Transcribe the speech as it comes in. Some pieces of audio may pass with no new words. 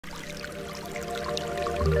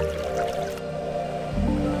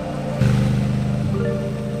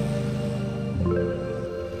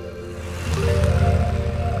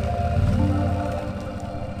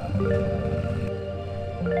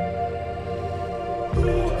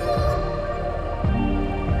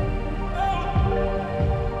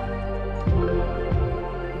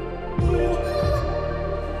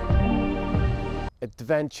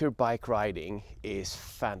Adventure bike riding is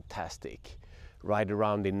fantastic. Ride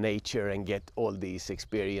around in nature and get all these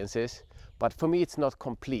experiences. But for me it's not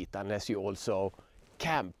complete unless you also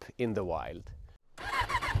camp in the wild.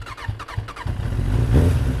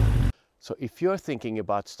 So if you're thinking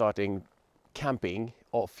about starting camping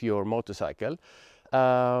off your motorcycle,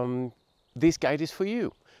 this guide is for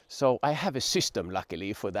you. So I have a system,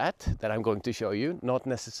 luckily, for that I'm going to show you. Not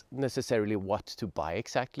necessarily what to buy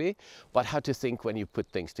exactly, but how to think when you put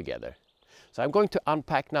things together. So I'm going to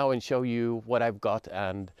unpack now and show you what I've got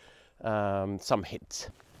and some hints.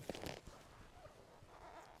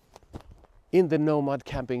 In the Nomad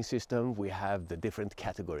camping system, we have the different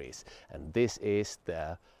categories, and this is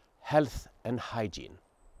the health and hygiene.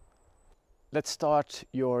 Let's start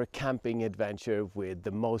your camping adventure with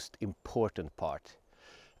the most important part,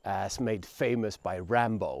 as made famous by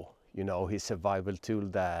Rambo. You know, his survival tool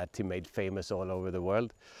that he made famous all over the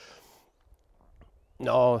world.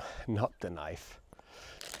 No, not the knife.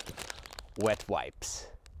 Wet wipes.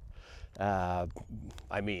 I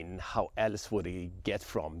mean, how else would he get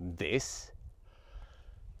from this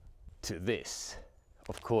to this?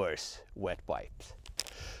 Of course, wet wipes.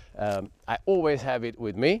 I always have it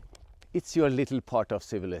with me. It's your little part of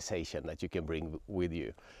civilization that you can bring with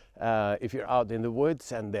you. If you're out in the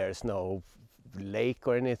woods and there's no lake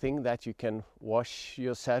or anything that you can wash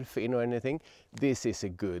yourself in or anything, this is a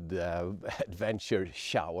good adventure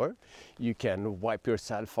shower. You can wipe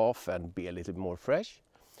yourself off and be a little more fresh.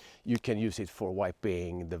 You can use it for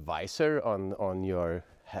wiping the visor on your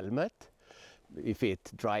helmet, if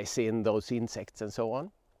it dries in those insects and so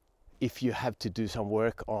on. If you have to do some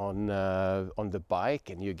work on the bike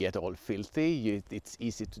and you get all filthy, it's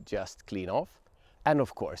easy to just clean off. And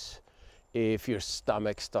of course, if your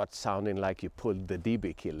stomach starts sounding like you pulled the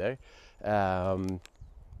DB killer,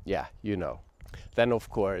 yeah, you know. Then of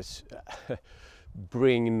course,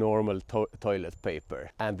 bring normal toilet paper.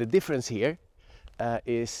 And the difference here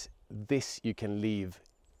is this you can leave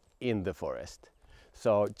in the forest.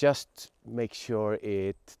 So just make sure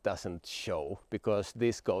it doesn't show, because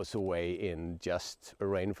this goes away in just a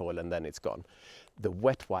rainfall and then it's gone. The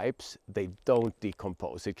wet wipes, they don't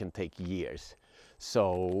decompose. It can take years.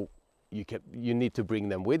 So you need to bring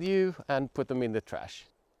them with you and put them in the trash.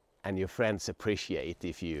 And your friends appreciate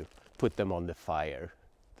if you put them on the fire,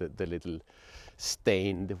 the little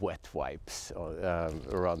stained wet wipes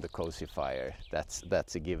around the cozy fire.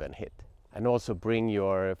 That's a given hit. And also bring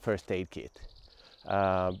your first aid kit.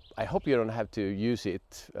 I hope you don't have to use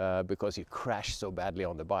it because you crashed so badly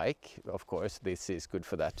on the bike. Of course, this is good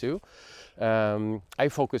for that too. I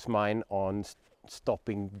focus mine on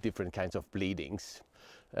stopping different kinds of bleedings.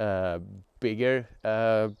 Bigger,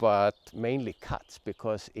 but mainly cuts,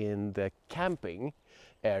 because in the camping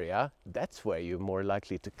area, that's where you're more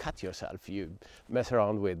likely to cut yourself. You mess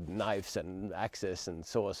around with knives and axes and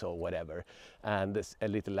saws or whatever, and a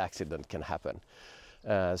little accident can happen.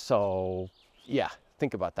 So yeah,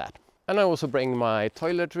 think about that. And I also bring my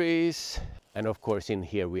toiletries, and of course in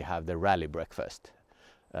here we have the rally breakfast,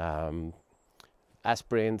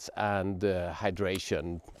 aspirins and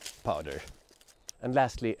hydration powder. And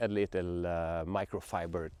lastly, a little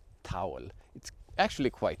microfiber towel. It's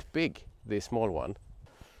actually quite big, this small one.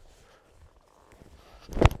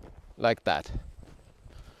 Like that.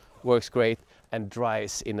 Works great and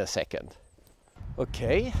dries in a second.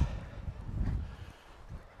 Okay.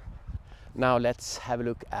 Now let's have a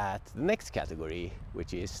look at the next category,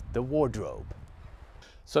 which is the wardrobe.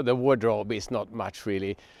 So the wardrobe is not much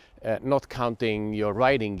really, not counting your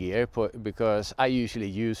riding gear, because I usually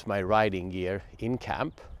use my riding gear in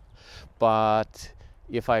camp. But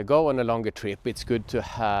if I go on a longer trip, it's good to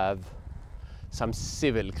have some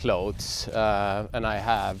civil clothes. And I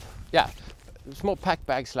have, yeah, small pack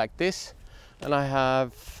bags like this. And I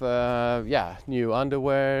have, yeah, new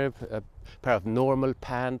underwear, a pair of normal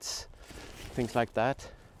pants, things like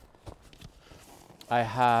that. I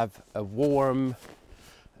have a warm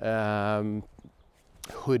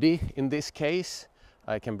hoodie in this case.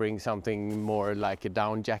 I can bring something more like a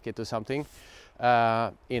down jacket or something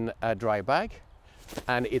in a dry bag.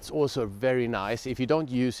 And it's also very nice, if you don't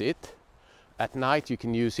use it at night, you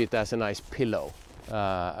can use it as a nice pillow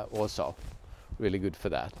also. Really good for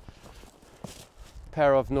that.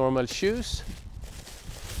 Pair of normal shoes,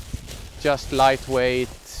 just lightweight,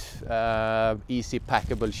 easy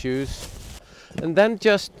packable shoes. And then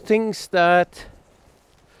just things that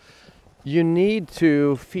you need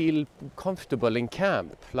to feel comfortable in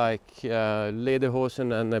camp, like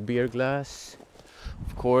lederhosen and a beer glass,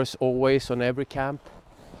 of course, always on every camp.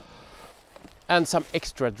 And some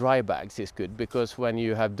extra dry bags is good, because when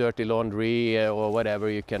you have dirty laundry or whatever,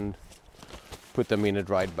 you can put them in a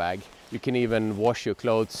dry bag. You can even wash your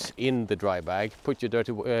clothes in the dry bag. Put your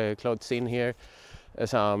dirty clothes in here,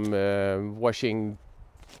 some washing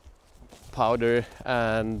powder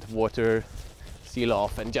and water, seal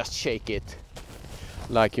off, and just shake it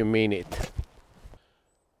like you mean it.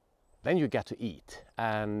 Then you get to eat,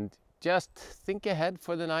 and just think ahead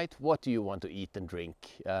for the night. What do you want to eat and drink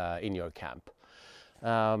in your camp?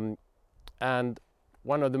 And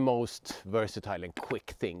one of the most versatile and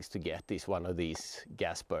quick things to get is one of these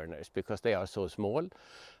gas burners, because they are so small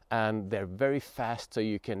and they're very fast. So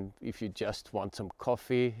you can, if you just want some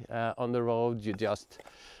coffee on the road, you just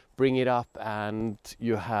bring it up and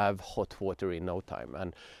you have hot water in no time.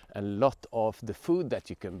 And a lot of the food that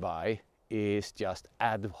you can buy is just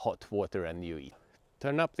add hot water and you eat.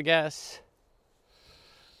 Turn up the gas,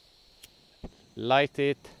 light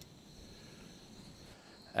it,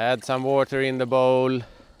 add some water in the bowl,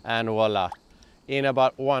 and voila, in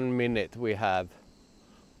about 1 minute we have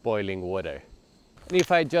boiling water. And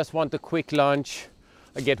if I just want a quick lunch,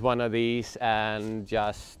 I get one of these and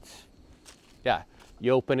just, yeah,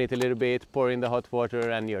 you open it a little bit, pour in the hot water,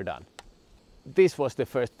 and you're done. This was the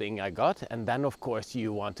first thing I got, and then of course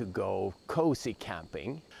you want to go cozy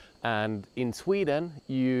camping. And in Sweden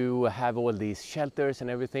you have all these shelters and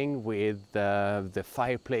everything with the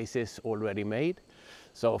fireplaces already made.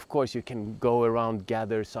 So of course you can go around,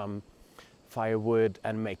 gather some firewood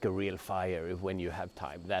and make a real fire when you have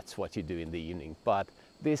time. That's what you do in the evening. But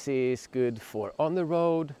this is good for on the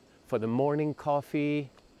road, for the morning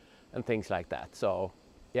coffee and things like that. So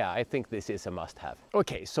yeah, I think this is a must-have.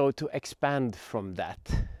 Okay, so to expand from that,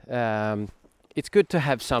 it's good to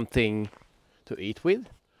have something to eat with.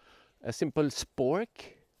 A simple spork,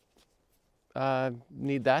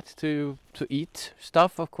 need that to eat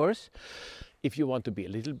stuff, of course. If you want to be a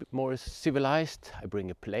little bit more civilized, I bring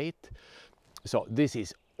a plate. So this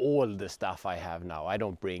is all the stuff I have now. I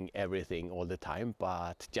don't bring everything all the time,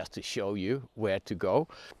 but just to show you where to go.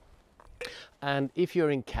 And if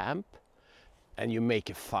you're in camp and you make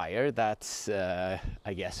a fire, that's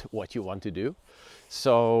I guess what you want to do.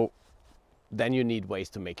 So then you need ways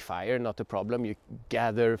to make fire, not a problem. You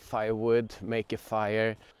gather firewood, make a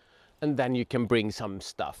fire, and then you can bring some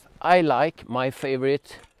stuff. I like, my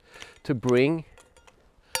favorite to bring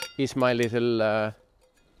is my little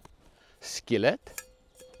skillet.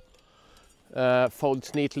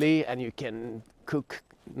 Folds neatly and you can cook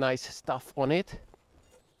nice stuff on it.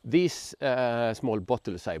 These small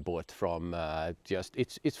bottles I bought from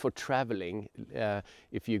it's for traveling.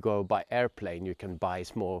 If you go by airplane, you can buy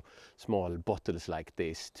small bottles like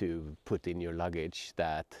this to put in your luggage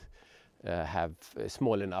that have a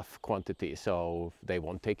small enough quantity so they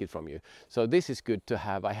won't take it from you. So this is good to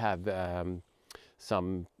have. I have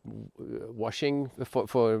some washing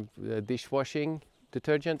for dishwashing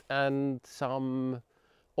detergent and some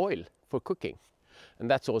oil for cooking. And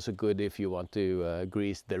that's also good if you want to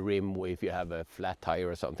grease the rim if you have a flat tire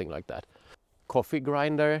or something like that. Coffee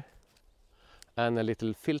grinder and a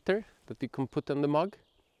little filter that you can put in the mug.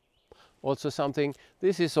 Also something,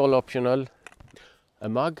 this is all optional. A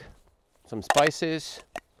mug, some spices.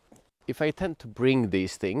 If I tend to bring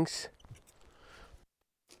these things,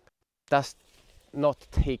 does not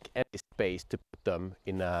take any space to put them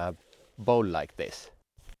in a bowl like this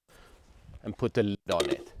and put a lid on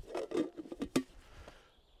it.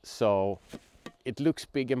 So it looks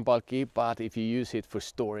big and bulky, but if you use it for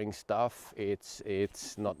storing stuff,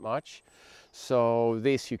 it's not much. So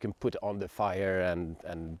this you can put on the fire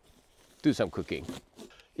and do some cooking.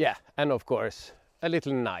 Yeah, and of course a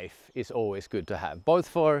little knife is always good to have, both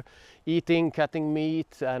for eating, cutting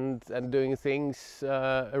meat and doing things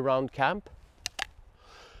around camp.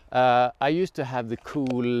 I used to have the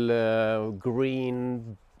cool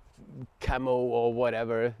green camo or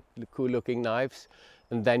whatever, cool looking knives,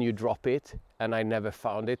 and then you drop it, and I never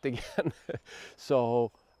found it again.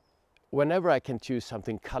 So whenever I can choose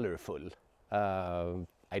something colorful,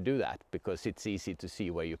 I do that because it's easy to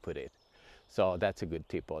see where you put it. So that's a good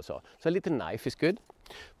tip also. So a little knife is good.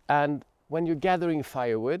 And when you're gathering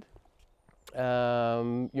firewood,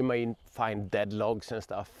 you may find dead logs and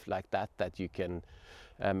stuff like that that you can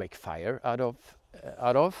make fire out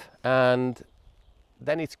of. And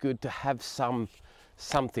then it's good to have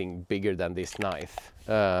something bigger than this knife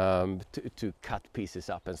to cut pieces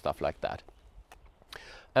up and stuff like that.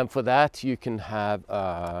 And for that you can have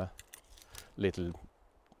a little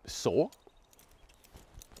saw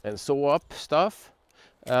and saw up stuff.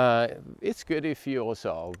 It's good if you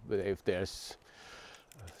also, if there's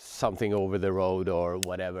something over the road or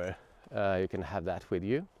whatever, you can have that with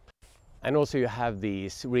you. And also you have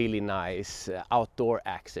these really nice outdoor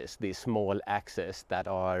axes, these small axes that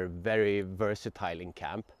are very versatile in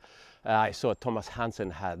camp. I saw Thomas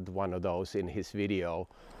Hansen had one of those in his video.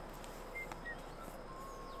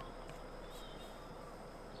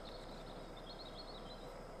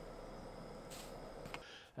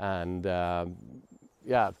 And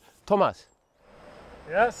yeah, Thomas.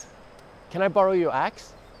 Yes? Can I borrow your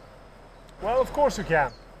axe? Well, of course you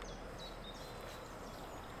can.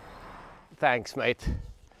 Thanks, mate.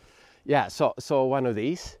 Yeah, so one of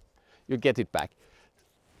these, you get it back.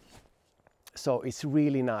 So it's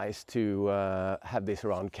really nice to have this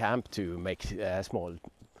around camp to make small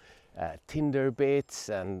tinder bits,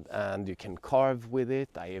 and you can carve with it.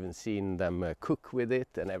 I even seen them cook with it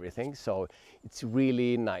and everything. So it's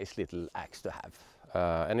really nice little axe to have,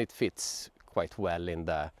 and it fits quite well in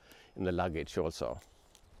the luggage also.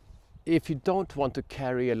 If you don't want to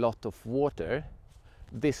carry a lot of water,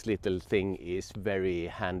 this little thing is very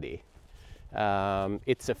handy.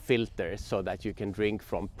 It's a filter so that you can drink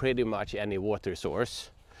from pretty much any water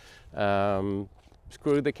source.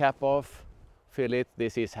 Screw the cap off, fill it.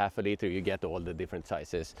 This is half a liter, you get all the different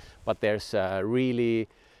sizes. But there's a really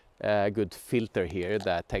good filter here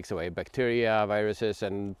that takes away bacteria, viruses,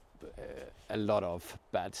 and a lot of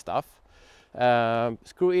bad stuff.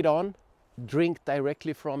 Screw it on, drink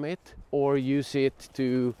directly from it, or use it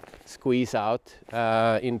to squeeze out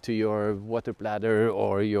into your water bladder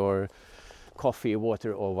or your coffee,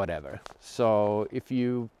 water, or whatever. So if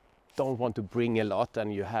you don't want to bring a lot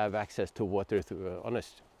and you have access to water through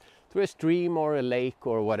a stream or a lake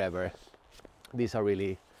or whatever, these are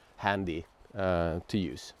really handy to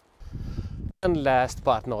use. And last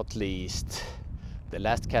but not least, the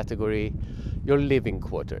last category, your living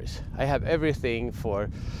quarters. I have everything for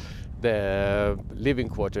the living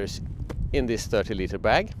quarters in this 30-liter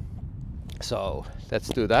bag. So let's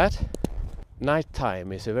do that.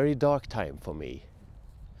 Nighttime is a very dark time for me.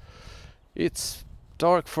 It's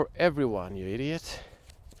dark for everyone, you idiot.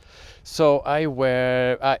 So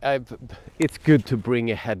it's good to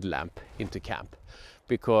bring a headlamp into camp,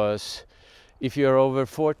 because if you're over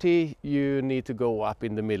 40, you need to go up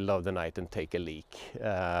in the middle of the night and take a leak.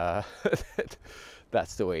 That's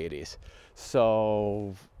the way it is.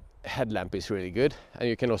 So headlamp is really good, and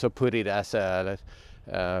you can also put it as a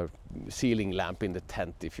ceiling lamp in the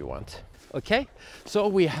tent if you want. Okay, so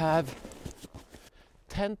we have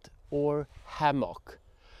tent or hammock.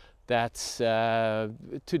 That's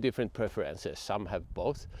two different preferences. Some have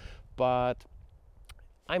both, but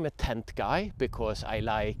I'm a tent guy because I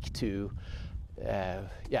like to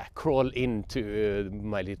crawl into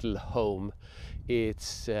my little home.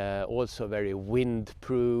 It's also very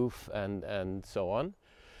windproof and so on.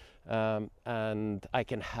 And I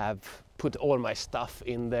can put all my stuff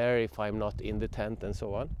in there if I'm not in the tent and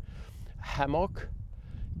so on. Hammock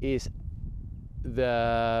is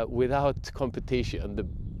without competition, the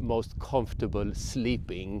most comfortable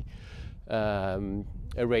sleeping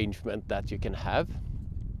arrangement that you can have.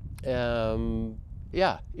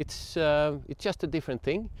 Yeah, it's just a different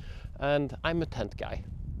thing, and I'm a tent guy.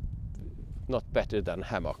 Not better than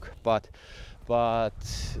hammock, but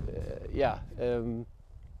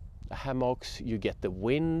hammocks, you get the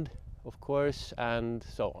wind, of course, and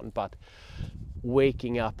so on. But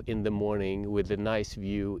waking up in the morning with a nice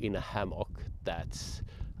view in a hammock, that's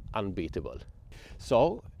unbeatable.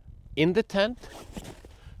 So in the tent,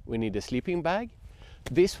 we need a sleeping bag.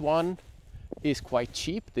 This one is quite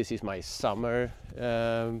cheap. This is my summer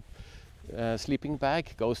sleeping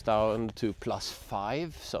bag. Goes down to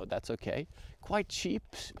 +5, so that's okay. Quite cheap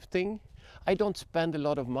thing. I don't spend a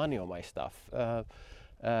lot of money on my stuff.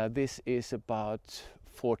 This is about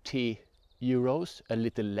 40 euros, a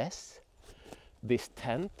little less. This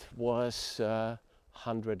tent was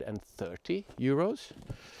 130 euros.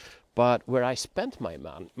 But where I spent my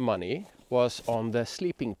money was on the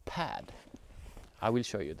sleeping pad. I will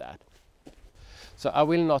show you that. So I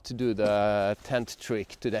will not do the tent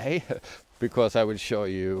trick today because I will show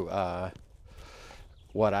you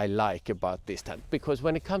what I like about this tent. Because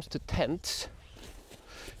when it comes to tents,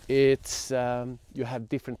 it's you have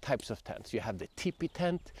different types of tents. You have the teepee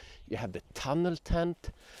tent, you have the tunnel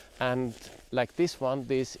tent, and like this one,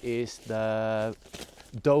 this is the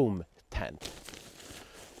dome tent,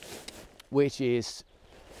 which is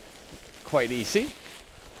quite easy.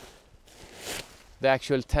 The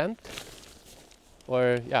actual tent,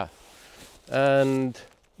 and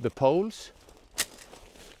the poles,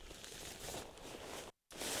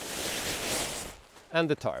 and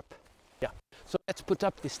the tarp. Yeah. So let's put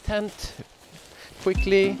up this tent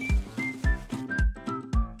quickly.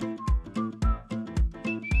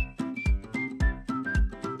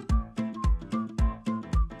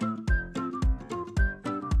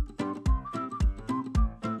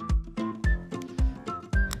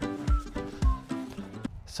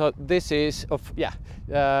 So this is you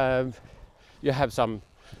have some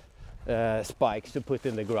spikes to put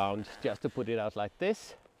in the ground, just to put it out like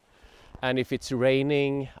this. And if it's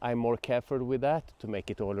raining, I'm more careful with that to make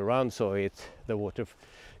it all around so the water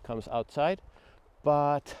comes outside.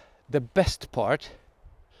 But the best part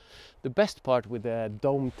with the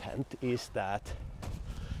dome tent is that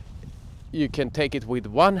you can take it with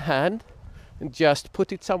one hand and just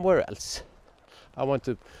put it somewhere else. I want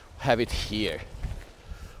to have it here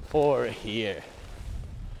or here,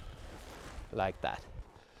 like that.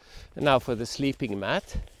 And now for the sleeping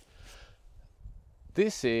mat.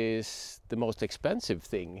 This is the most expensive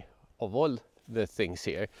thing of all the things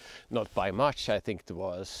here. Not by much, I think it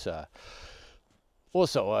was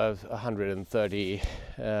also 130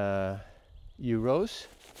 euros.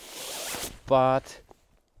 But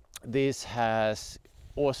this has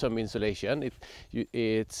awesome insulation.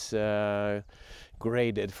 It's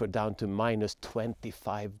graded for down to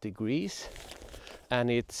 -25 degrees,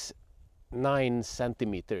 and it's 9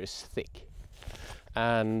 centimeters thick.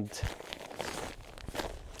 And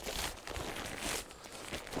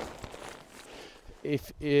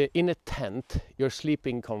if in a tent, your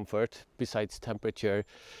sleeping comfort besides temperature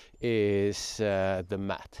is the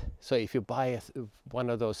mat. So if you buy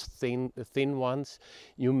one of those thin ones,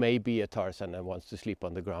 you may be a Tarzan and wants to sleep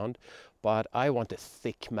on the ground, but I want a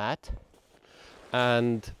thick mat.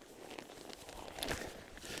 And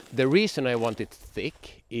the reason I want it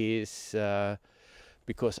thick is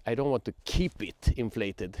because I don't want to keep it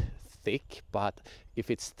inflated thick, but if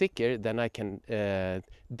it's thicker, then I can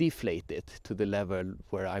deflate it to the level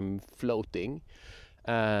where I'm floating,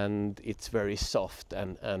 and it's very soft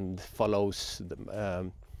and follows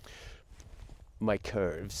my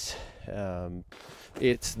curves.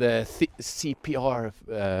 It's the CPR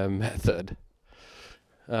method,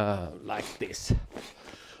 like this.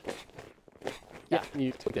 Yeah,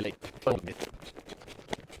 you took the leg.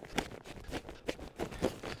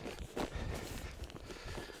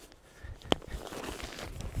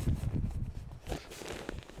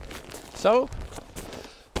 So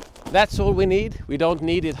that's all we need. We don't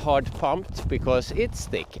need it hard pumped because it's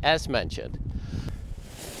thick, as mentioned.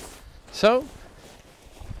 So,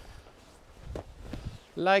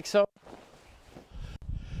 like so.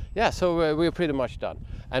 Yeah, so we're pretty much done.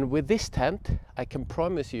 And with this tent, I can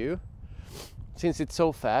promise you, since it's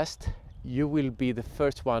so fast, you will be the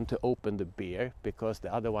first one to open the beer, because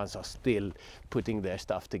the other ones are still putting their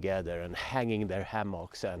stuff together and hanging their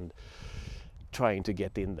hammocks and trying to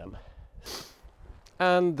get in them.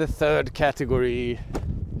 And the third category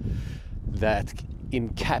that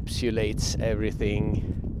encapsulates everything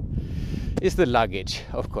is the luggage,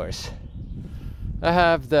 of course. I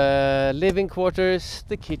have the living quarters,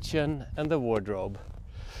 the kitchen and the wardrobe,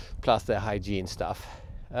 plus the hygiene stuff.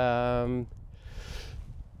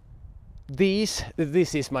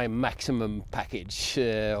 This is my maximum package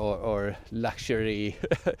or luxury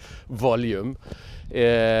volume,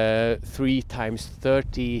 3 times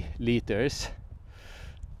 30 liters.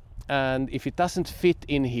 And if it doesn't fit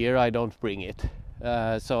in here, I don't bring it.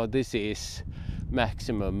 So this is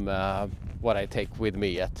maximum what I take with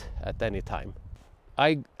me at any time.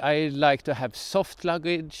 I like to have soft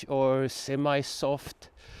luggage or semi-soft,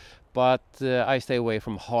 but I stay away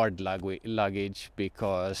from hard luggage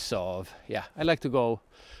because of, I like to go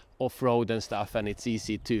off-road and stuff, and it's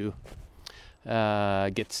easy to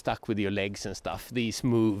get stuck with your legs and stuff. These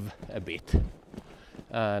move a bit,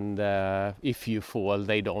 and if you fall,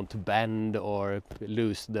 they don't bend or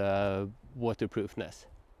lose the waterproofness.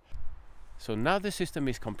 So now the system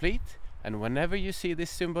is complete, and whenever you see this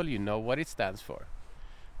symbol, you know what it stands for.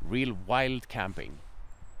 Real wild camping.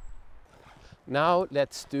 Now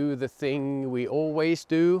let's do the thing we always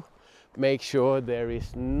do. Make sure there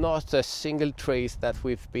is not a single trace that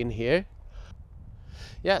we've been here.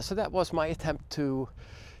 Yeah, so that was my attempt to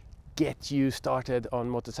get you started on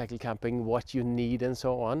motorcycle camping, what you need and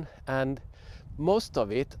so on. And most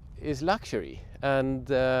of it is luxury. And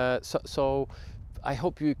so I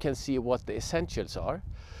hope you can see what the essentials are.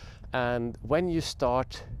 And when you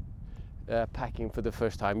start packing for the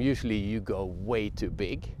first time, usually you go way too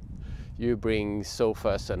big. You bring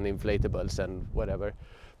sofas and inflatables and whatever,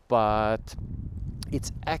 but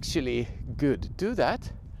it's actually good. Do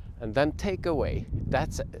that and then take away.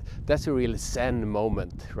 That's a real Zen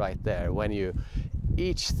moment right there, when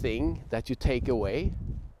each thing that you take away,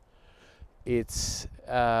 it's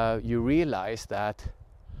you realize that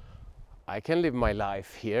I can live my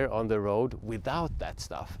life here on the road without that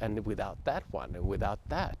stuff, and without that one, and without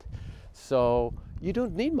that. So you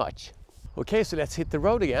don't need much. Okay, so let's hit the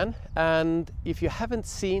road again. And if you haven't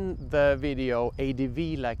seen the video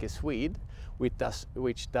ADV Like a Swede,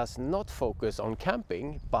 which does not focus on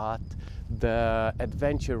camping, but the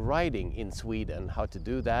adventure riding in Sweden, how to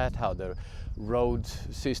do that, how the road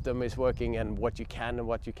system is working, and what you can and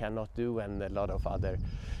what you cannot do, and a lot of other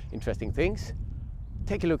interesting things.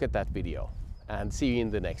 Take a look at that video and see you in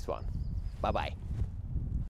the next one. Bye bye.